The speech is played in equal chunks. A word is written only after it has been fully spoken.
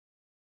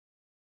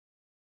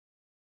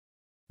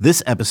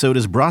This episode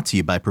is brought to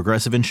you by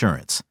Progressive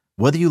Insurance.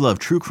 Whether you love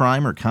true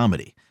crime or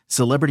comedy,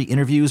 celebrity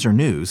interviews or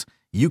news,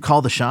 you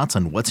call the shots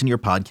on what's in your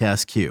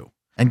podcast queue.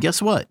 And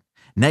guess what?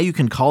 Now you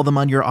can call them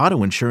on your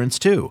auto insurance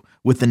too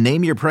with the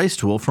Name Your Price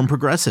tool from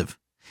Progressive.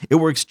 It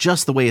works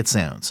just the way it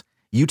sounds.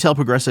 You tell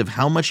Progressive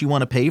how much you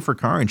want to pay for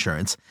car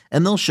insurance,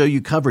 and they'll show you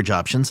coverage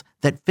options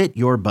that fit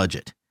your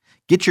budget.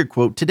 Get your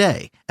quote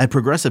today at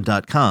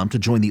Progressive.com to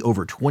join the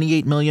over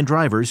 28 million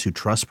drivers who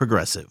trust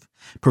Progressive.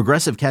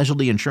 Progressive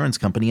Casualty Insurance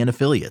Company and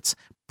Affiliates.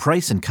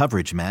 Price and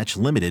coverage match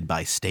limited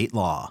by state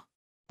law.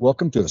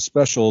 Welcome to a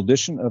special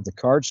edition of the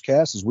Cards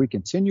Cast as we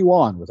continue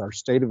on with our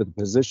State of the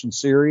Position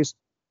series.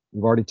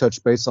 We've already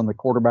touched base on the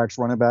quarterbacks,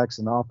 running backs,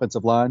 and the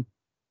offensive line.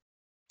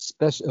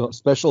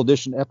 Special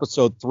edition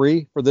episode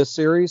 3 for this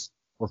series.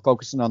 We're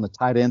focusing on the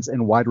tight ends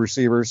and wide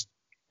receivers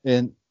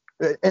in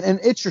an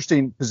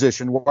interesting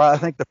position where I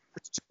think the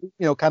first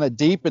two, kind of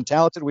deep and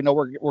talented. We know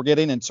we're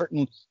getting, and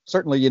certainly,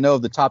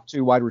 the top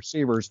 2 wide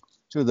receivers,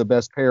 2 of the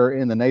best pair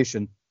in the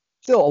nation.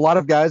 Still a lot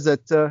of guys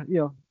that,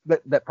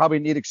 that probably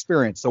need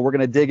experience. So we're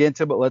going to dig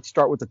into, but let's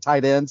start with the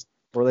tight ends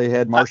where they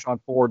had Marshawn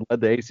Ford led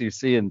the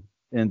ACC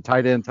in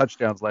tight end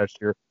touchdowns last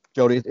year.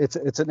 Jody,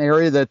 it's an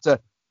area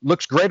that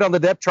looks great on the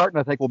depth chart, and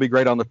I think will be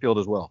great on the field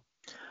as well.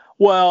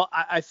 Well,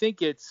 I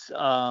think it's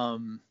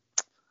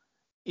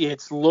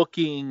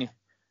looking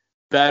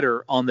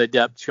better on the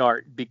depth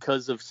chart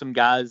because of some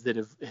guys that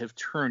have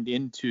turned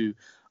into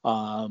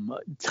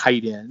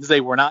tight ends.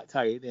 They were not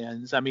tight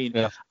ends. I mean,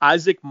 yeah.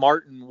 Isaac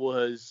Martin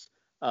was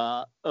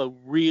a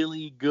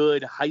really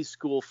good high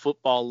school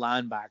football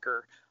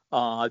linebacker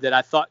that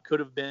I thought could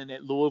have been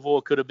at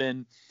Louisville, could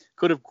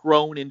have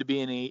grown into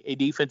being a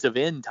defensive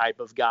end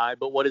type of guy.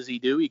 But what does he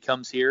do? He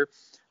comes here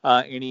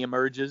and he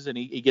emerges and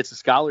he gets a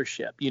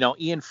scholarship.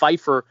 Ian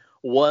Pfeiffer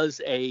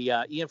was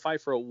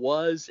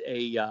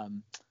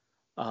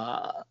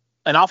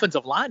an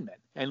offensive lineman,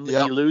 and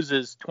he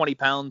loses 20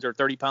 pounds or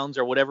 30 pounds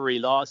or whatever he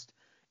lost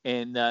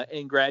and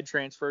grad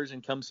transfers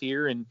and comes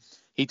here and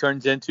he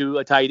turns into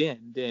a tight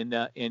end and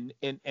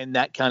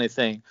that kind of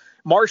thing.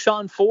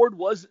 Marshawn Ford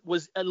was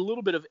a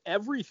little bit of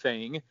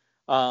everything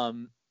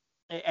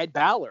at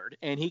Ballard,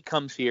 and he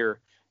comes here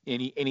and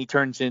he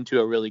turns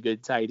into a really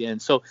good tight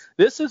end. So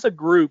this is a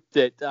group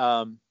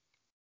that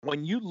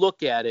when you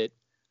look at it,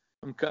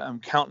 I'm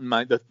counting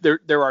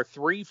there are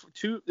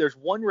 2. There's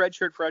 1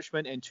 redshirt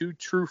freshman and 2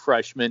 true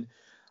freshmen.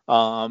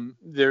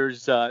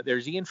 There's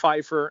Ian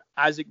Pfeiffer,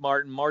 Isaac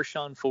Martin,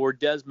 Marshawn Ford,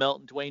 Des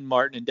Melton, Dwayne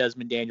Martin, and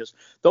Desmond Daniels.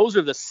 Those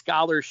are the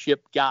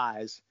scholarship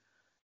guys.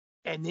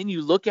 And then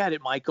you look at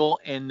it, Michael,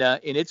 and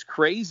it's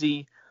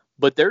crazy.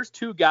 But there's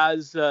 2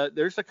 guys.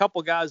 There's a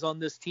couple guys on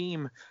this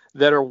team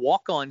that are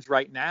walk-ons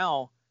right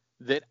now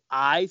that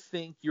I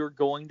think you're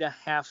going to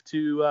have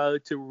to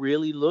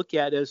really look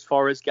at as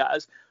far as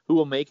guys who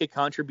will make a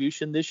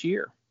contribution this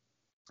year.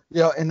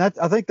 Yeah, and I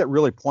think that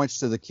really points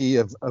to the key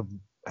of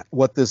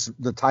what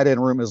the tight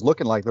end room is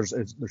looking like. There's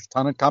a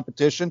ton of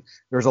competition.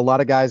 There's a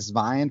lot of guys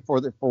vying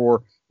for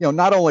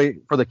not only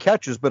for the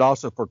catches but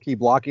also for key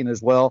blocking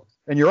as well.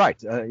 And you're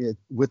right,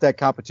 with that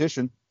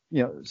competition,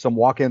 some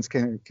walk-ins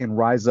can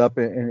rise up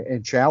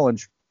and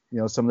challenge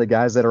some of the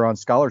guys that are on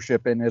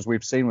scholarship. And as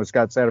we've seen with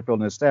Scott Satterfield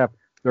and his staff,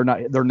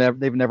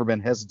 they've never been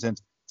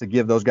hesitant to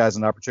give those guys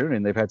an opportunity,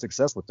 and they've had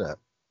success with that.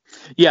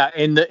 Yeah,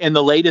 and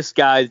the latest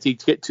guys, the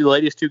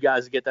latest 2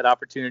 guys to get that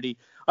opportunity.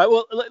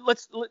 Well,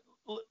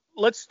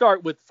 let's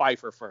start with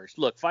Pfeiffer first.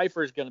 Look,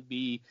 Pfeiffer is going to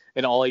be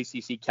an all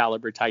ACC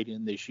caliber tight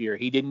end this year.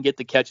 He didn't get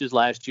the catches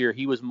last year.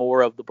 He was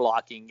more of the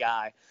blocking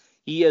guy.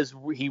 He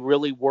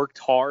really worked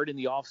hard in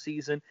the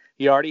offseason.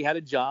 He already had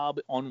a job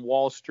on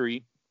Wall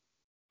Street.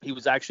 He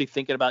was actually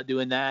thinking about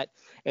doing that,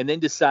 and then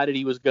decided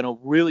he was going to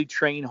really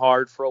train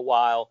hard for a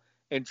while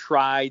and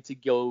try to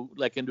go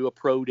like into a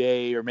pro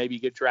day or maybe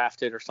get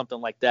drafted or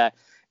something like that.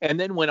 And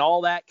then when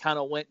all that kind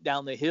of went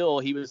down the hill,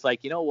 he was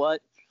like, you know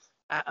what?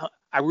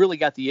 I really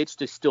got the itch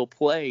to still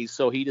play.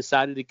 So he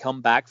decided to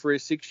come back for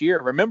his 6th year.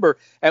 Remember,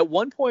 at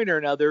one point or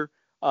another,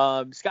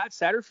 Scott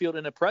Satterfield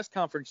in a press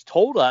conference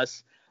told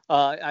us,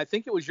 I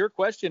think it was your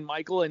question,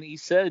 Michael, and he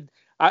said,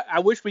 I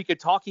wish we could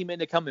talk him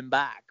into coming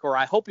back, or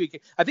I hope you can.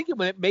 I think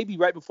it may be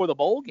right before the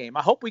bowl game.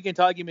 I hope we can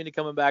talk him into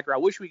coming back, or I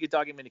wish we could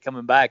talk him into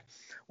coming back.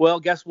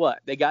 Well, guess what?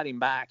 They got him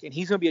back, and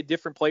he's going to be a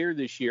different player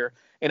this year.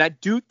 And I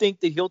do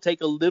think that he'll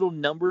take a little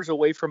numbers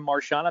away from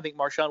Marshawn. I think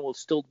Marshawn will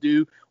still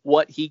do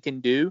what he can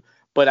do,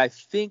 but I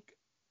think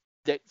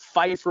that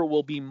Pfeiffer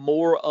will be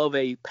more of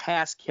a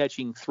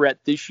pass-catching threat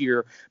this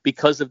year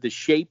because of the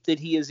shape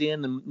that he is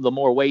in, the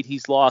more weight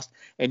he's lost,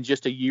 and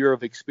just a year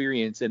of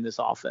experience in this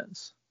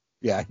offense.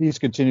 Yeah, he's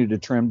continued to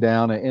trim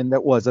down, and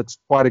that's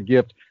quite a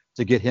gift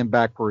to get him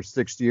back for his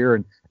 6th year.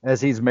 And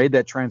as he's made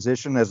that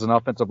transition as an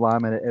offensive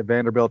lineman at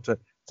Vanderbilt to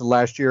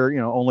last year,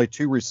 only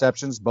 2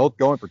 receptions, both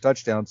going for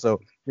touchdowns.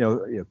 So,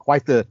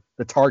 quite the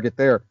target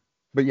there.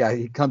 But yeah,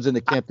 he comes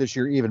into camp this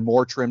year even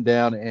more trimmed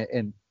down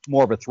and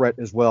more of a threat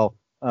as well.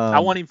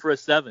 I want him for a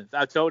 7th.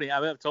 I told him,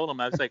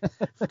 I was like,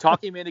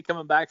 talk him into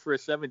coming back for a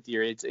 7th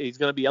year. He's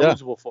going to be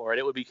eligible for it.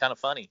 It would be kind of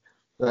funny.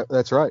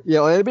 That's right.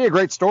 It'd be a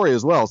great story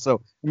as well.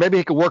 So maybe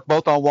he could work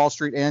both on Wall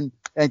Street and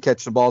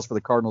catch some balls for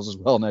the Cardinals as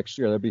well next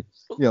year. That'd be,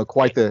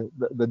 quite the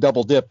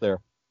double dip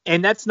there.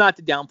 And that's not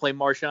to downplay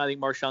Marshawn. I think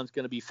Marshawn's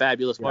going to be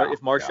fabulous.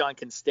 If Marshawn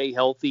can stay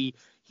healthy,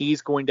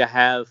 he's going to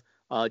have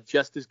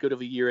just as good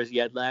of a year as he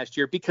had last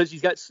year, because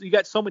you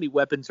got so many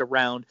weapons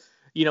around.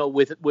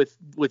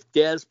 With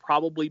Dez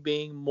probably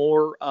being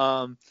more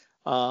of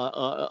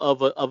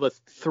a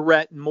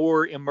threat,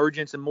 more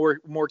emergence, and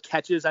more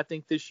catches. I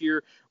think this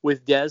year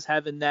with Dez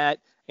having that,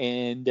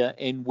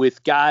 and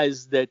with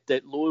guys that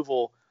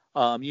Louisville.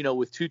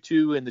 With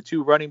Tutu and the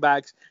two running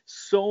backs,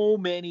 so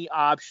many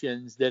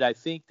options that I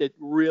think that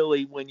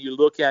really, when you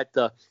look at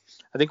it,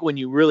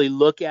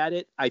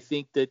 I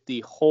think that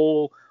the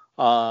whole,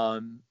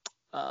 the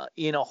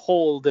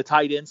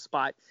tight end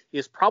spot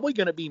is probably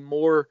going to be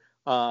more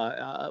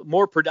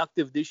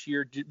productive this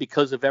year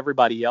because of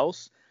everybody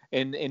else.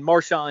 And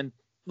Marshawn,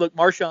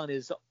 Marshawn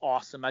is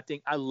awesome. I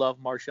love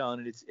Marshawn,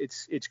 and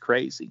it's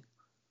crazy.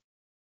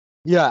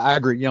 Yeah, I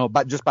agree.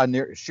 But just by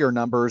sheer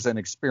numbers and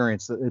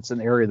experience, it's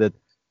an area that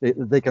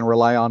they can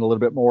rely on a little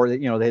bit more.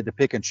 They had to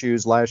pick and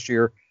choose last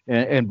year,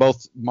 and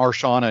both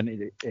Marshawn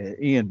and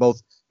Ian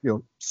both,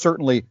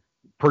 certainly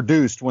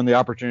produced when the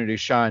opportunity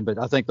shined. But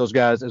I think those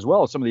guys, as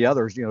well as some of the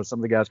others, some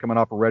of the guys coming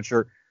off a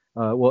redshirt,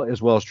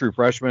 as well as true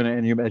freshmen,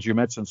 and as you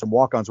mentioned, some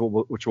walk-ons,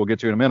 which we'll get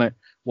to in a minute,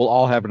 will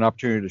all have an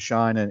opportunity to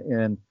shine.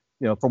 And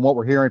from what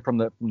we're hearing from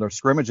the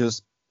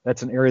scrimmages,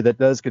 that's an area that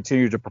does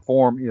continue to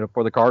perform,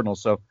 for the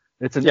Cardinals. So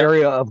it's an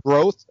area of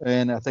growth,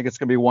 and I think it's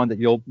going to be one that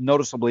you'll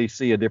noticeably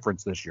see a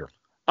difference this year.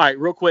 All right,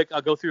 real quick,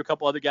 I'll go through a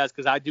couple other guys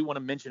because I do want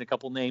to mention a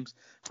couple names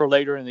for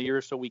later in the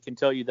year so we can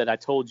tell you that I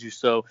told you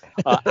so.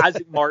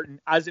 Isaac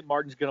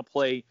Martin's going to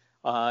play.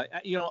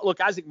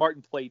 Isaac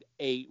Martin played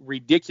a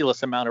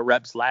ridiculous amount of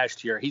reps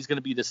last year. He's going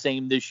to be the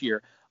same this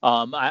year.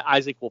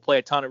 Isaac will play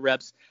a ton of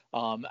reps.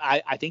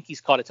 I think he's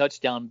caught a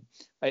touchdown.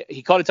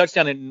 He caught a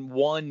touchdown in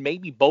one,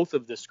 maybe both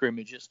of the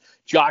scrimmages.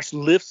 Josh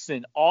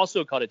Lifson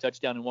also caught a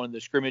touchdown in one of the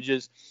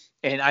scrimmages,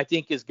 and I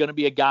think is going to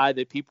be a guy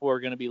that people are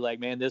going to be like,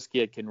 man, this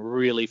kid can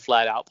really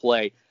flat out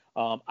play.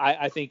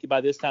 I think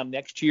by this time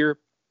next year,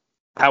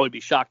 I would be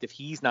shocked if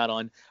he's not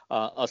on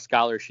a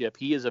scholarship.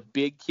 He is a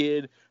big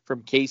kid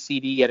from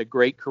KCD, had a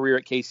great career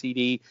at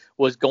KCD,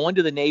 was going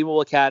to the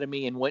Naval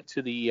Academy and went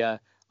to the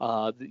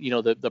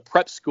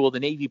prep school, the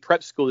Navy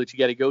prep school that you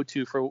got to go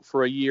to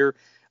for a year.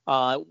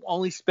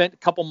 Only spent a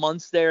couple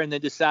months there and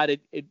then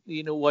decided it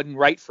wasn't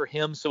right for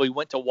him. So he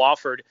went to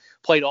Wofford,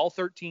 played all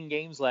 13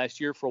 games last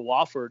year for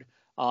Wofford,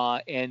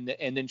 and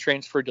then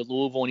transferred to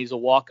Louisville, and he's a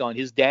walk-on.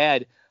 His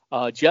dad,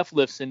 Jeff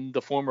Lifson,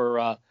 the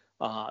former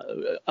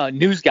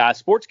news guy,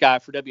 sports guy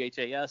for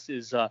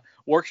WHAS,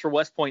 works for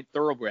West Point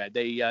Thoroughbred.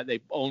 They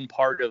own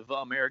part of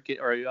American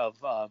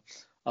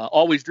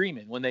Always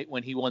Dreaming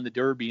when he won the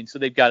Derby, and so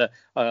they've got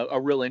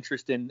a real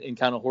interest in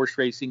kind of horse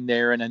racing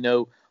there. And I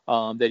know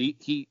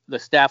that the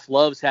staff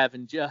loves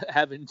having Josh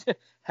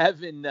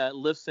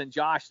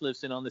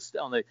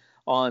Lifson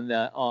on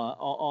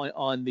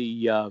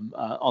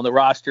the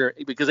roster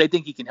because they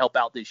think he can help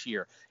out this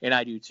year, and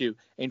I do too.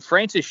 And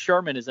Francis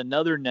Sherman is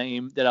another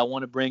name that I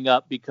want to bring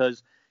up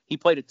because he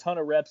played a ton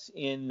of reps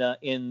in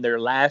their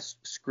last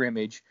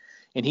scrimmage,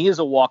 and he is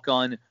a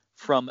walk-on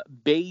from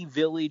Bay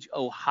Village,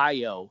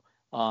 Ohio.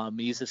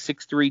 He's a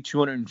 6'3",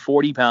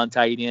 240-pound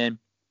tight end,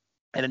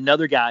 and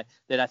another guy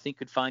that I think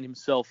could find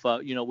himself,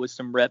 with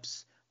some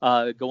reps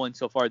going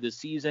so far this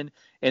season.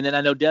 And then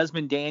I know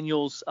Desmond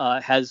Daniels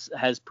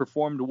has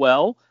performed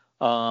well,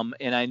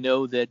 and I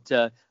know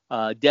that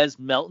Des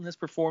Melton has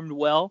performed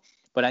well.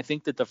 But I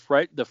think that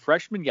the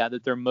freshman guy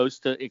that they're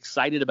most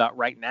excited about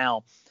right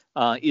now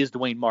is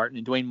Dwayne Martin,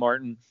 and Dwayne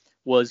Martin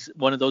was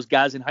one of those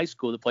guys in high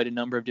school that played a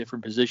number of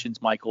different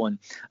positions, Michael. And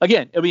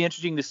again, it'll be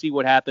interesting to see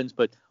what happens,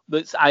 but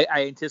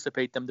I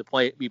anticipate them to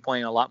be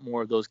playing a lot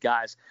more of those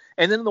guys.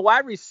 And then in the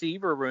wide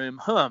receiver room,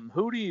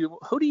 who do you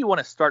want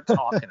to start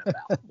talking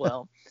about?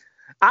 Well,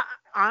 I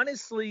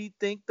honestly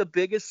think the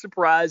biggest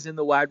surprise in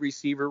the wide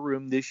receiver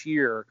room this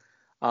year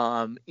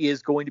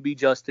is going to be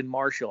Justin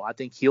Marshall. I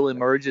think he'll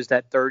emerge as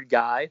that third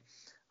guy.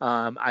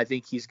 I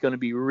think he's going to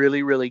be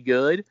really, really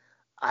good.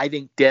 I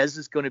think Dez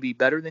is going to be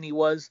better than he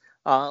was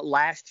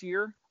last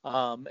year,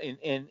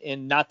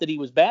 and not that he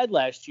was bad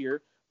last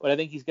year, but I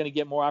think he's going to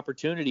get more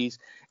opportunities.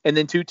 And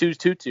then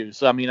Tutu.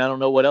 So I don't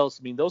know what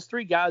else. Those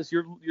three guys,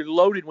 you're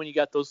loaded when you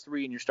got those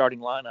three in your starting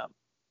lineup.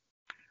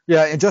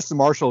 Yeah, and Justin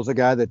Marshall is a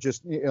guy that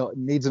just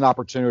needs an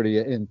opportunity,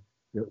 and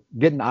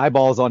getting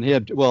eyeballs on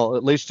him. Well,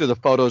 at least to the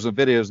photos and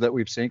videos that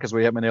we've seen, because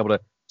we haven't been able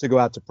to go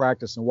out to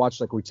practice and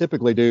watch like we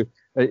typically do.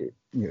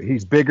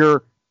 He's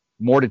bigger,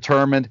 more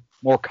determined,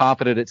 more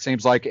confident, it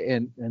seems like,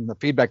 and the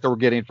feedback that we're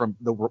getting from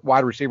the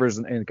wide receivers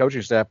and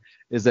coaching staff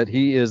is that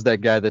he is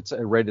that guy that's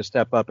ready to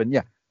step up.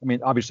 And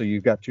obviously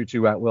you've got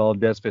Tutu Atwell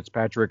and Des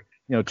Fitzpatrick,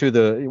 one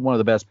of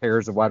the best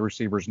pairs of wide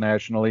receivers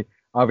nationally.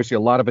 Obviously a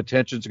lot of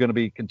attention is going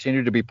to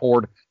continue to be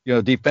poured,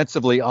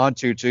 defensively on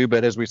Tutu,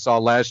 but as we saw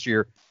last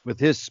year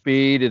with his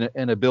speed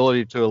and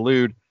ability to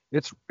elude,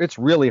 it's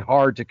really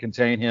hard to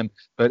contain him.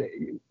 But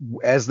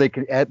as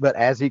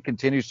he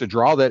continues to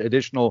draw that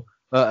additional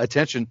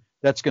attention,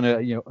 that's going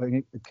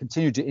to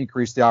continue to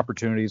increase the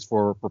opportunities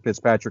for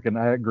Fitzpatrick. And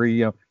I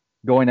agree.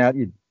 Going out,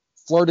 you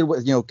flirted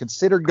with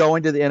considered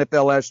going to the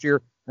NFL last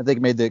year. I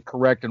think made the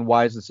correct and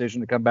wise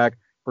decision to come back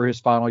for his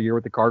final year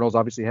with the Cardinals.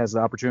 Obviously has the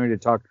opportunity to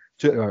talk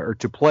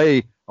to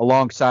play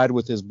alongside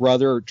with his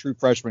brother, true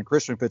freshman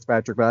Christian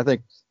Fitzpatrick. But I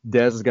think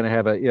Dez is going to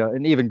have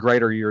an even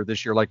greater year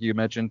this year, like you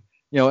mentioned.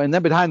 And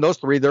then behind those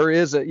three, there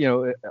is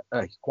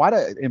quite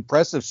an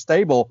impressive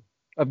stable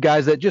of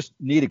guys that just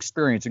need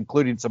experience,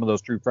 including some of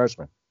those true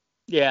freshmen.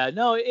 Yeah,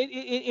 no,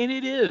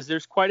 it is.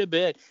 There's quite a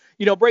bit.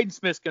 Braden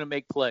Smith's going to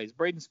make plays.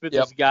 Braden Smith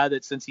is a guy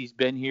that since he's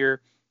been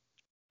here,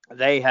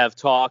 they have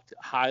talked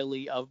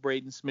highly of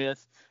Braden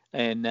Smith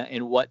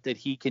and what that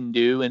he can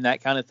do and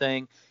that kind of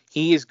thing.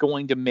 He is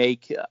going to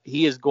make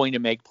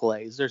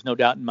plays. There's no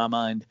doubt in my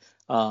mind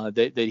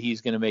that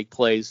he's going to make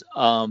plays.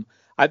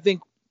 I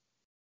think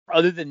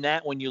other than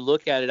that, when you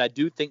look at it, I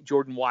do think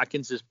Jordan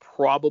Watkins is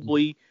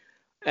probably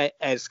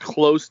as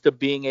close to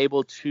being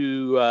able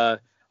to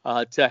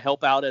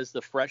help out as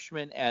the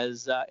freshman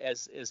as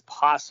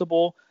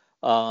possible.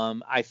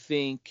 I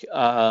think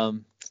a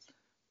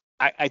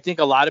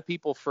lot of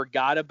people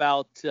forgot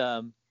about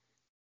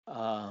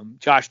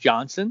Josh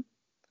Johnson,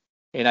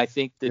 and I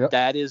think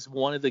that is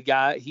one of the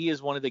guys. He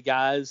is one of the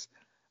guys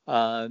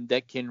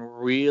that can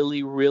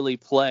really, really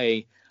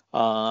play.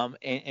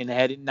 And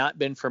had it not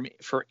been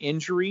for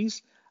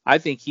injuries, I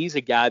think he's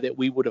a guy that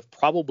we would have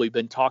probably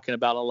been talking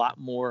about a lot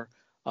more.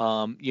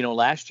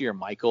 Last year,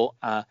 Michael.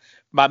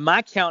 By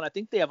my count, I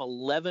think they have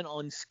 11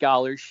 on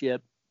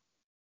scholarship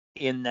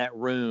in that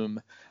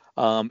room,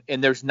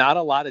 and there's not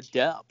a lot of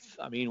depth.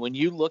 I mean, when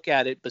you look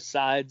at it,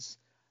 besides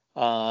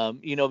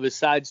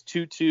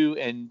Tutu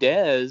and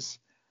Dez,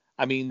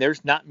 I mean,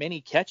 there's not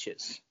many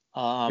catches.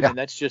 And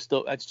that's just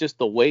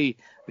the way.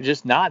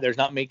 There's not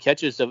many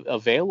catches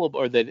available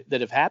or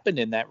that have happened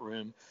in that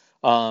room.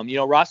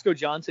 Roscoe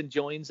Johnson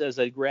joins as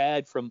a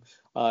grad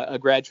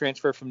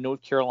transfer from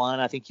North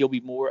Carolina. I think he'll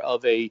be more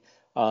of a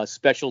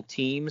special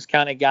teams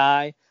kind of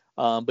guy.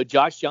 But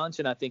Josh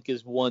Johnson, I think,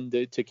 is one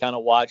to kind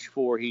of watch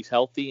for. He's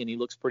healthy and he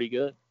looks pretty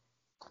good.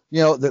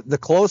 The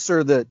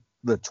closer that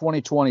the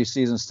 2020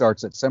 season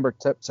starts at September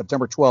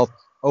 12th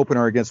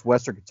opener against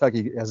Western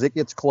Kentucky, as it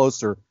gets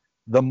closer,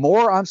 the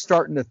more I'm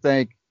starting to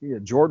think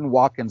Jordan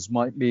Watkins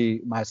might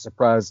be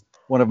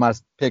one of my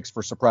picks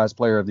for surprise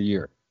player of the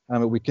year. I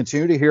mean, we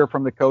continue to hear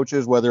from the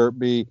coaches, whether it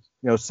be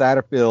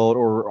Satterfield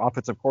or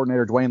offensive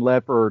coordinator Dwayne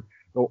Ledford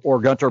or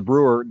Gunter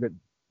Brewer,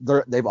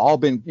 that they've all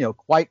been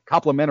quite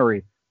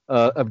complimentary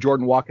of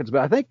Jordan Watkins.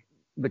 But I think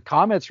the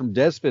comments from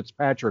Dez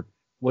Fitzpatrick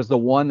was the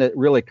one that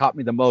really caught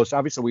me the most.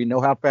 Obviously, we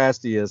know how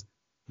fast he is,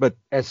 but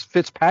as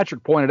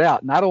Fitzpatrick pointed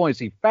out, not only is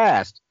he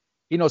fast,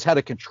 he knows how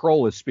to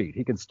control his speed.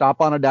 He can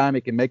stop on a dime.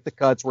 He can make the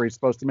cuts where he's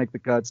supposed to make the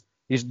cuts.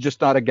 He's just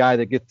not a guy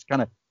that gets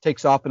kind of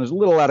takes off and is a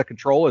little out of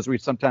control, as we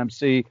sometimes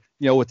see,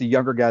 with the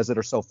younger guys that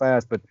are so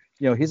fast. But,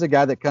 he's a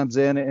guy that comes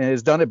in and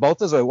has done it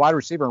both as a wide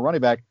receiver and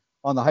running back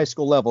on the high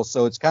school level.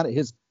 So it's kind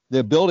of the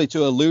ability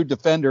to elude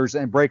defenders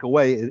and break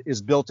away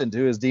is built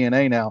into his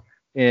DNA now.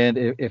 And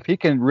if he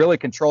can really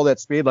control that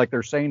speed like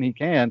they're saying he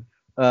can,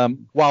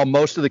 while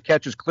most of the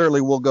catches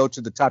clearly will go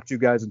to the top two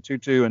guys in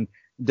Tutu and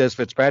Dez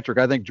Fitzpatrick,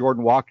 I think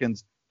Jordan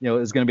Watkins,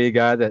 is going to be a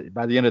guy that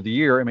by the end of the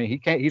year, I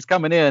mean, he's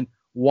coming in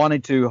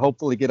wanting to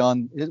hopefully get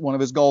on. One of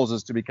his goals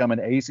is to become an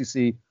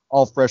ACC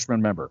all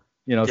freshman member.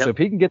 So if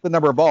he can get the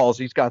number of balls,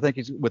 I think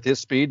he's with his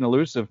speed and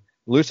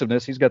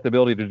elusiveness, he's got the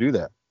ability to do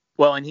that.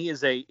 Well, and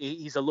he's a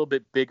little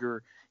bit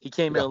bigger. He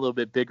came in a little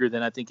bit bigger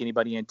than I think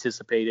anybody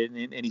anticipated,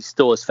 and he's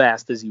still as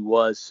fast as he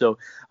was. So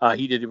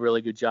he did a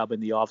really good job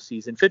in the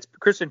offseason.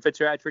 Christian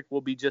Fitzpatrick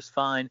will be just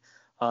fine.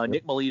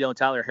 Nick Melito and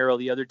Tyler Harrell,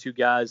 the other two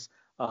guys.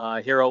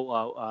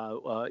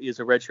 Harrell is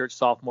a redshirt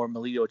sophomore,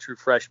 Melito a true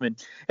freshman.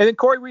 And then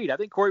Corey Reed. I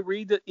think Corey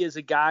Reed is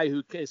a guy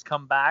who has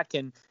come back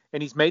and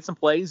he's made some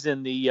plays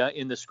in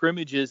the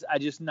scrimmages.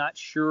 I'm just not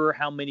sure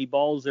how many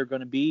balls there are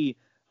going to be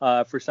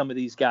for some of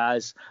these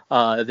guys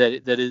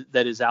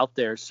that is out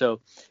there. So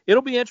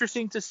it'll be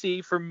interesting to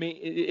see for me.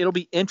 It'll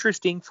be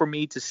interesting for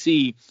me to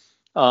see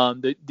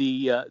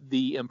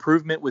the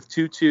improvement with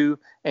Tutu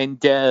and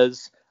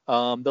Dez.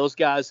 Those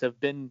guys have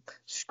been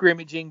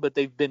scrimmaging, but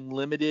they've been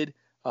limited,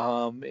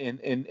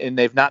 and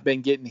they've not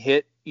been getting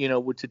hit,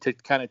 to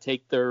kind of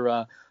take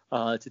their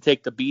to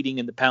take the beating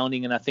and the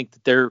pounding. And I think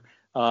that they're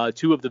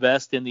two of the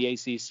best in the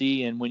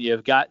ACC. And when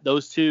you've got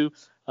those two,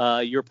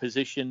 your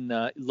position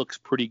looks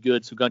pretty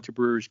good. So Gunter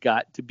Brewer's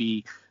got to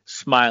be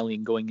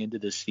smiling going into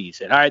this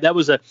season. All right, that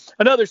was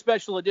another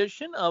special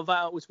edition of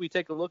as we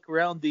take a look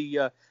around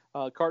the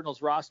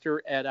Cardinals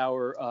roster at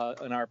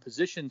in our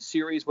position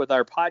series with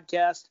our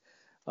podcast.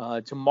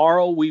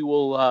 Tomorrow we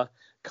will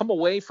go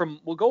away from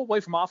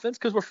offense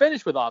because we're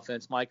finished with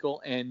offense,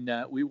 Michael, and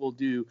we will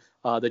do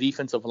the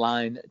defensive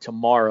line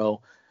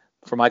tomorrow.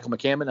 For Michael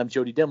McCammon, I'm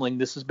Jody Demling.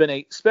 This has been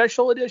a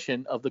special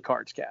edition of the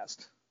Cards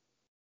Cast.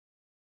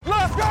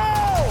 Let's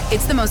go!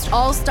 It's the most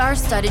all-star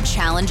studded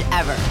challenge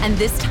ever, and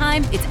this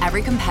time it's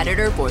every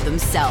competitor for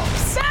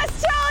themselves.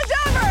 Best challenge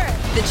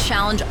ever! The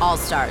Challenge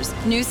All-Stars.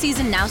 New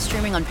season now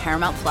streaming on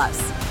Paramount Plus.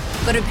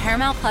 Go to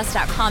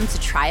ParamountPlus.com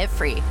to try it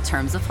free.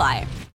 Terms apply.